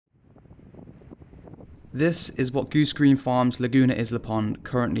This is what Goose Green Farm's Laguna Isla pond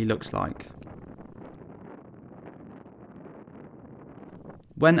currently looks like.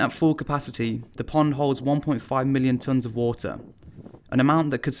 When at full capacity, the pond holds 1.5 million tonnes of water, an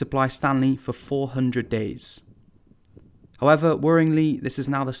amount that could supply Stanley for 400 days. However, worryingly, this is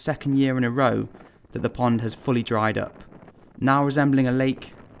now the second year in a row that the pond has fully dried up, now resembling a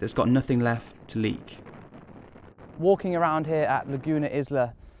lake that's got nothing left to leak. Walking around here at Laguna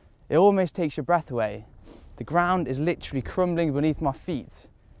Isla, it almost takes your breath away. The ground is literally crumbling beneath my feet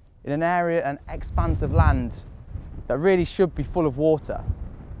in an area, an expanse of land that really should be full of water.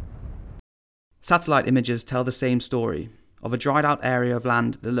 Satellite images tell the same story, of a dried out area of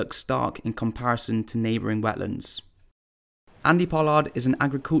land that looks stark in comparison to neighbouring wetlands. Andy Pollard is an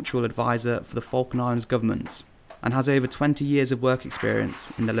agricultural advisor for the Falkland Islands government and has over 20 years of work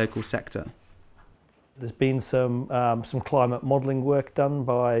experience in the local sector. There's been some climate modelling work done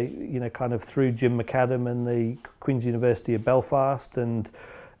by, kind of through Jim McAdam and the Queen's University of Belfast, and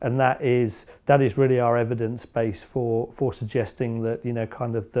that is really our evidence base for suggesting that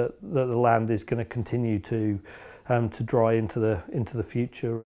that the land is going to continue to dry into the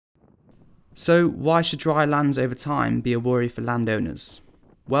future. So why should dry lands over time be a worry for landowners?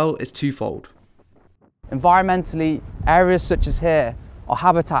 Well, it's twofold. Environmentally, areas such as here are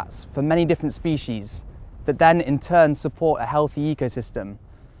habitats for many different species that then in turn support a healthy ecosystem.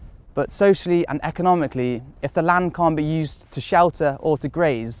 But socially and economically, if the land can't be used to shelter or to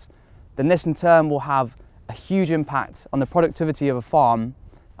graze, then this in turn will have a huge impact on the productivity of a farm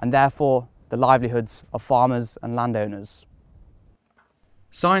and therefore the livelihoods of farmers and landowners.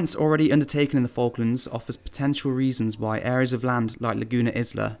 Science already undertaken in the Falklands offers potential reasons why areas of land like Laguna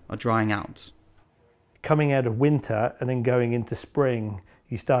Isla are drying out. Coming out of winter and then going into spring,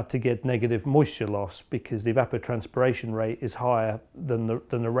 you start to get negative moisture loss because the evapotranspiration rate is higher than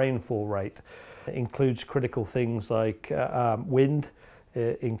the rainfall rate. It includes critical things like wind,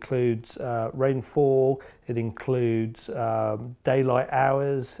 it includes rainfall, it includes daylight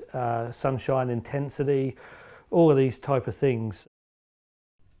hours, sunshine intensity, all of these type of things.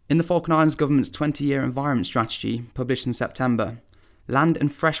 In the Falkland Islands government's 20-year environment strategy, published in September, land and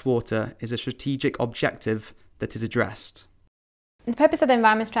freshwater is a strategic objective that is addressed. The purpose of the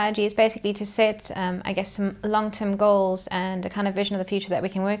environment strategy is basically to set, some long-term goals and a kind of vision of the future that we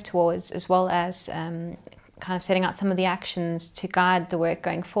can work towards, as well as kind of setting out some of the actions to guide the work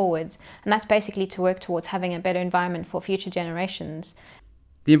going forwards. And that's basically to work towards having a better environment for future generations.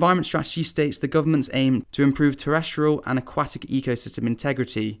 The environment strategy states the government's aim to improve terrestrial and aquatic ecosystem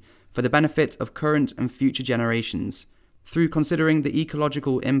integrity for the benefit of current and future generations, through considering the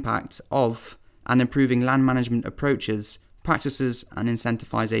ecological impact of and improving land management approaches, practices and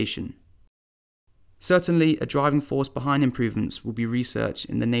incentivisation. Certainly, a driving force behind improvements will be research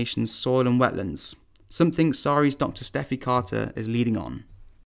in the nation's soil and wetlands, something SARI's Dr. Steffi Carter is leading on.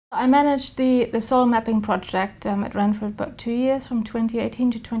 I managed the soil mapping project at Renfrew about 2 years, from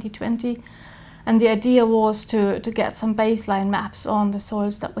 2018 to 2020. And the idea was to get some baseline maps on the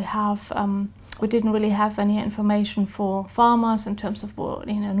soils that we have. We didn't really have any information for farmers in terms of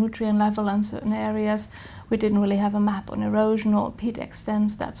nutrient level in certain areas. We didn't really have a map on erosion or peat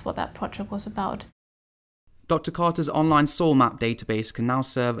extents. That's what that project was about. Dr. Carter's online soil map database can now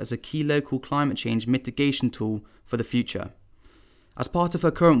serve as a key local climate change mitigation tool for the future. As part of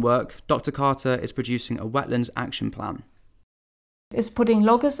her current work, Dr. Carter is producing a wetlands action plan. Is putting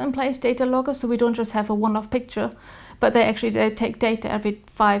loggers in place, data loggers, so we don't just have a one-off picture, but they take data every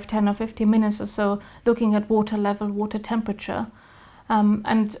 5, 10 or 15 minutes or so, looking at water level, water temperature.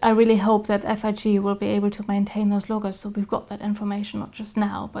 And I really hope that FIG will be able to maintain those loggers, so we've got that information not just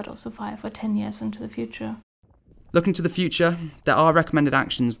now, but also 5 or 10 years into the future. Looking to the future, there are recommended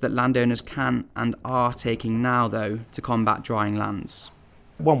actions that landowners can and are taking now, though, to combat drying lands.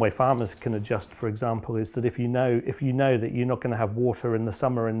 One way farmers can adjust, for example, is that if you know that you're not going to have water in the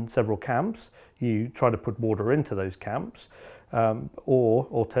summer in several camps, you try to put water into those camps, or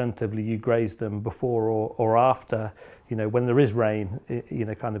alternatively you graze them before or after, when there is rain,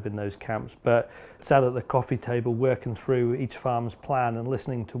 kind of in those camps. But sat at the coffee table working through each farm's plan and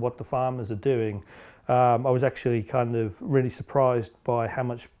listening to what the farmers are doing, I was actually kind of really surprised by how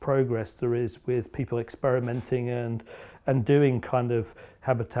much progress there is with people experimenting and doing kind of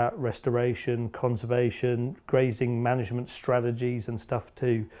habitat restoration, conservation, grazing management strategies and stuff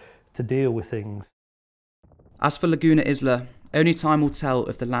to deal with things. As for Laguna Isla, only time will tell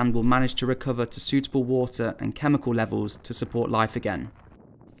if the land will manage to recover to suitable water and chemical levels to support life again.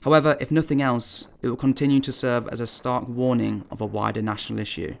 However, if nothing else, it will continue to serve as a stark warning of a wider national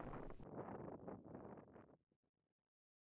issue.